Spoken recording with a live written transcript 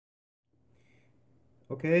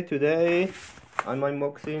Okay, today I'm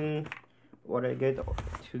unboxing what I get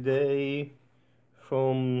today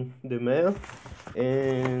from the mail,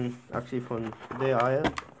 and actually from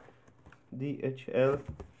DHL,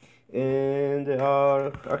 and there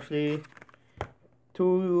are actually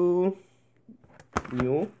two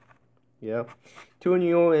new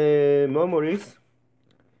memories.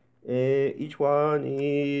 Each one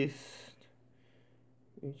is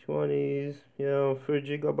 3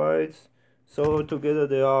 GB, so together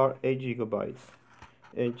they are 8 GB.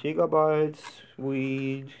 8 GB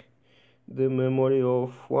with the memory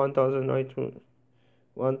of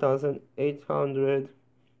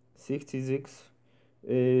 1866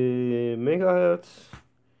 megahertz.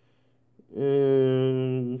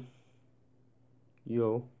 And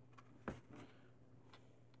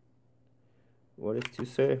what is to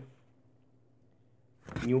say?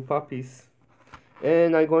 New puppies.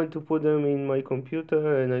 And I'm going to put them in my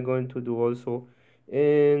computer, and I'm going to do also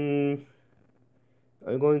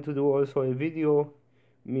a video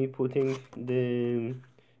me putting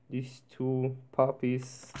these two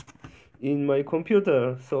puppies in my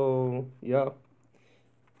computer. So yeah,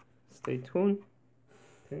 stay tuned.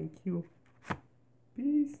 Thank you.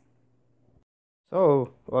 Peace.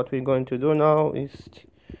 So what we're going to do now is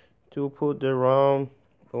to put the RAM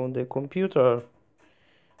on the computer.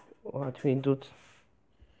 What we do,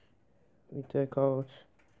 we take out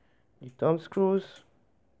the thumb screws.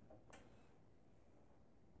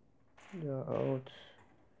 They're out.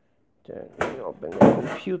 Then we open the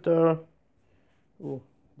computer. Oh,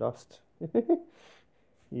 dust.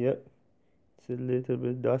 Yep, it's a little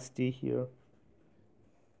bit dusty here.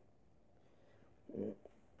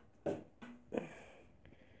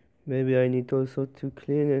 Maybe I need also to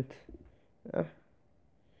clean it.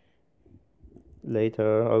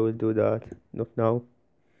 Later I will do that, not now.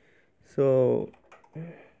 So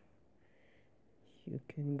you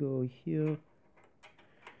can go here.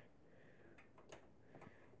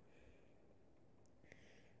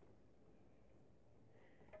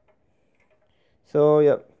 So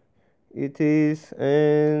yeah, it is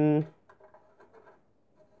an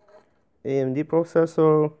AMD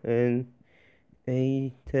processor and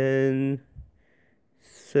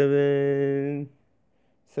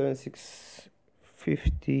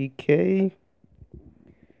A10-7650K,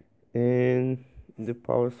 and the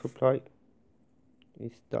power supply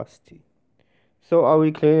is dusty. So I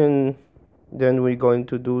will clean, and then I'm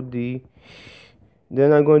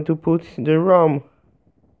going to put the RAM.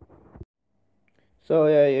 So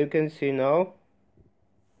yeah, you can see now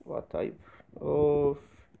what type of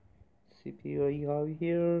CPU I have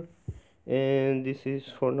here, and this is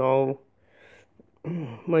for now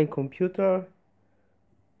my computer,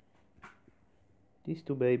 these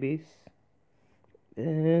two babies,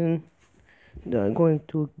 and then I'm going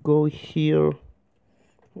to go here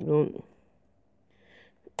on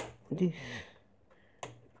these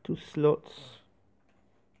two slots.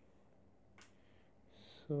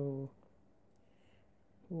 So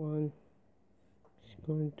one is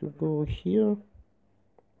going to go here.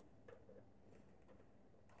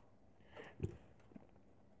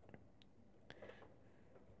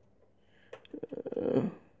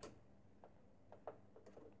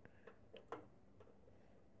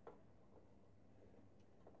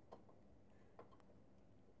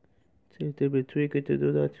 It's a little bit tricky to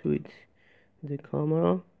do that with the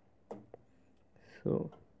camera,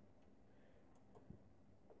 so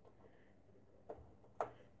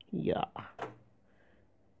yeah,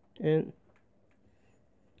 and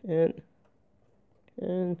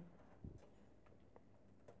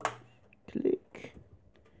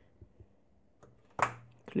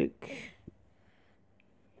click,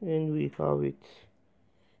 and we have it.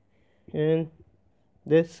 And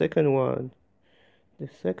the second one is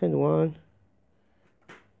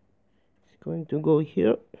going to go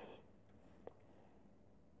here.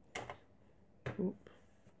 Oop.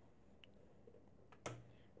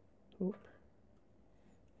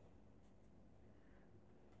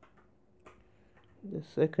 The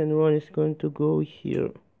second one is going to go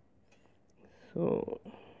here. So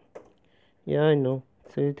yeah, I know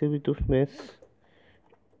it's a little bit of mess,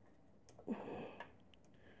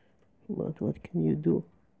 but what can you do?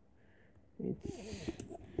 It's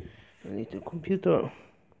a little computer.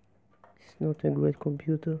 It's not a great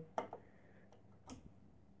computer.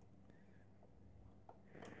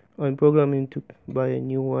 I'm programming to buy a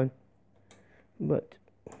new one, but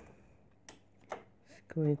it's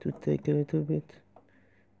going to take a little bit.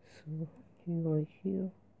 So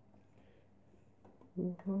here,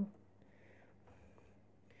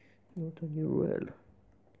 not a new rail.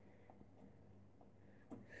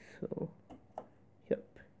 So yep,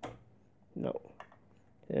 no,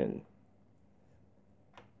 and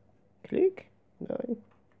click.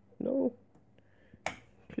 No,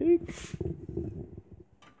 click,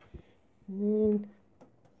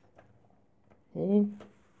 and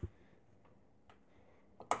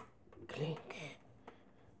click.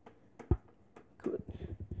 Good.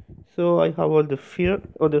 So I have all the four,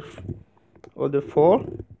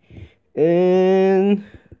 and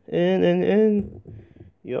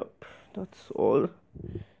yep, that's all.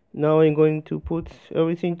 Now I'm going to put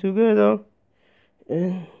everything together,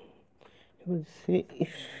 and we'll see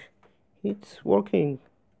if it's working.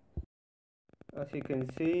 As you can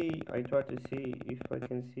see, I try to see if I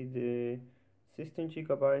can see the 16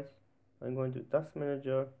 gigabytes. I'm going to Task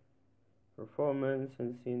Manager, Performance,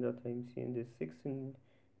 and seeing that I'm seeing the 16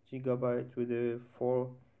 gigabyte with the 4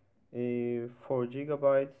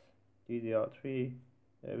 gigabytes DDR3.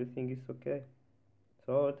 Everything is okay.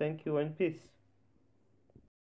 So thank you and peace.